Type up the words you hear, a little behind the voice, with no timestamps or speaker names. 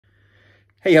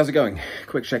Hey, how's it going?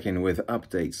 Quick check-in with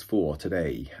updates for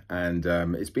today. And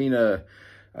it's been a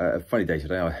funny day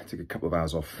today. I took a couple of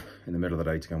hours off in the middle of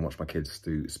the day to go and watch my kids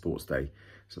do sports day.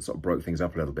 So it sort of broke things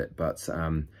up a little bit. But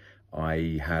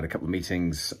I had a couple of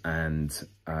meetings and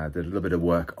did a little bit of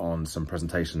work on some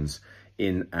presentations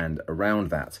in and around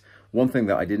that. One thing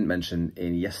that I didn't mention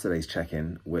in yesterday's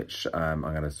check-in, which I'm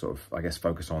going to sort of, I guess,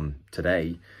 focus on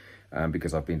today,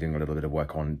 because I've been doing a little bit of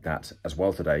work on that as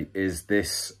well today, is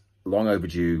this long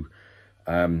overdue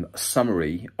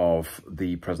summary of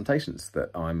the presentations that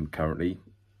I'm currently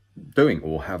doing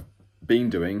or have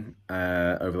been doing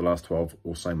over the last 12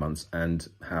 or so months and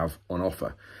have on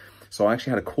offer. So I actually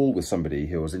had a call with somebody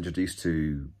who I was introduced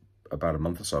to about a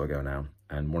month or so ago now.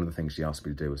 And one of the things she asked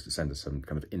me to do was to send her some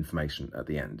kind of information at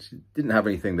the end. She didn't have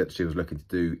anything that she was looking to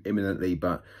do imminently,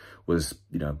 but was,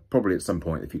 you know, probably at some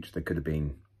point in the future, there could have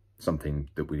been something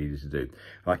that we needed to do.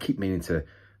 And I keep meaning to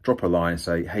drop a line and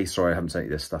say, hey, sorry, I haven't sent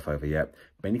you this stuff over yet,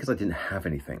 mainly because I didn't have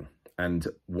anything. And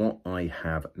what I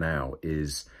have now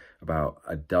is about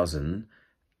a dozen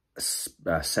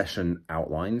session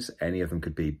outlines. Any of them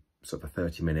could be sort of a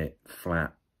 30-minute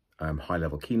flat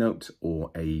high-level keynote or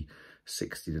a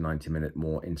 60 to 90-minute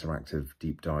more interactive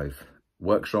deep dive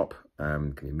workshop.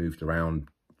 Can be moved around,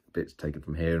 bits taken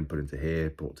from here and put into here,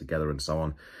 brought together and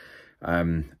so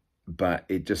on. But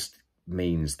it just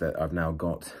means that I've now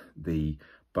got the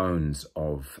bones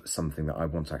of something that I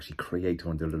want to actually create. I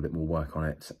want to do a little bit more work on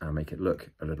it and make it look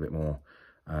a little bit more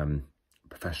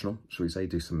professional, shall we say,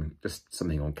 do just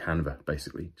something on Canva,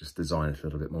 basically, just design it a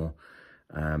little bit more.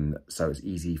 So it's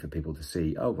easy for people to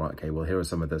see, oh, right, okay, well, here are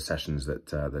some of the sessions that,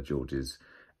 that George is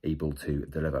able to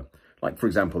deliver. Like, for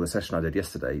example, the session I did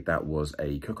yesterday, that was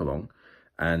a cook-along,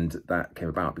 and that came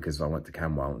about because I went to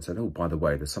Camwell and said, oh, by the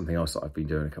way, there's something else that I've been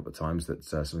doing a couple of times that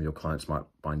some of your clients might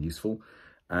find useful.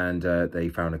 And they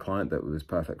found a client that was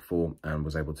perfect for and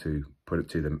was able to put it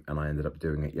to them. And I ended up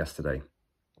doing it yesterday.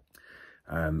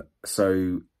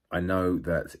 So I know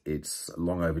that it's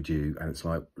long overdue, and it's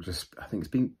like, I think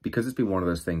it's been one of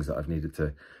those things that I've needed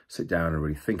to sit down and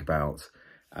really think about.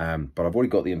 But I've already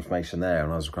got the information there,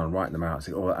 and I was kind of writing them out,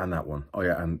 saying, oh, and that one. Oh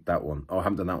yeah, and that one. Oh, I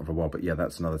haven't done that one for a while, but yeah,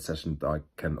 that's another session that I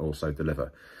can also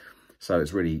deliver. So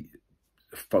it's really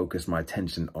focus my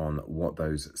attention on what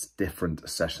those different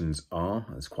sessions are.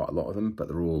 There's quite a lot of them, but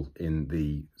they're all in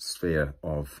the sphere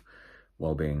of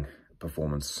well-being,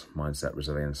 performance, mindset,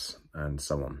 resilience, and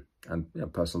so on. And you know,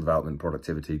 personal development,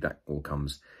 productivity, that all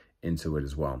comes into it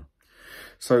as well.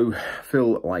 So I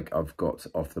feel like I've got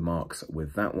off the marks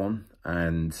with that one.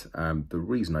 And the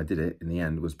reason I did it in the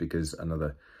end was because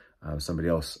somebody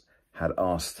else had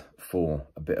asked for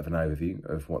a bit of an overview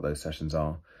of what those sessions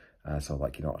are. So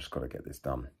like, you know, I just got to get this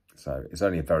done. So it's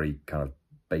only a very kind of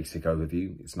basic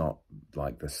overview. It's not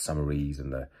like the summaries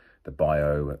and the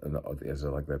bio and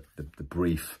like the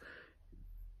brief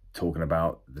talking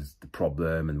about the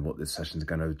problem and what this session is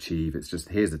going to achieve. It's just,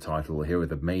 here's the title, here are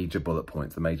the major bullet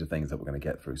points, the major things that we're going to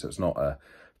get through. So it's not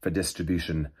for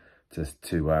distribution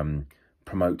to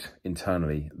promote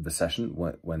internally the session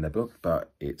when they're booked,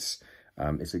 but it's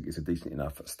a decent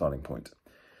enough starting point.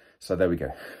 So there we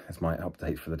go. That's my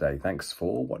update for the day. Thanks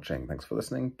for watching. Thanks for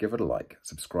listening. Give it a like,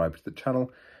 subscribe to the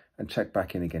channel, and check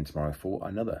back in again tomorrow for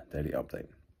another daily update.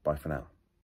 Bye for now.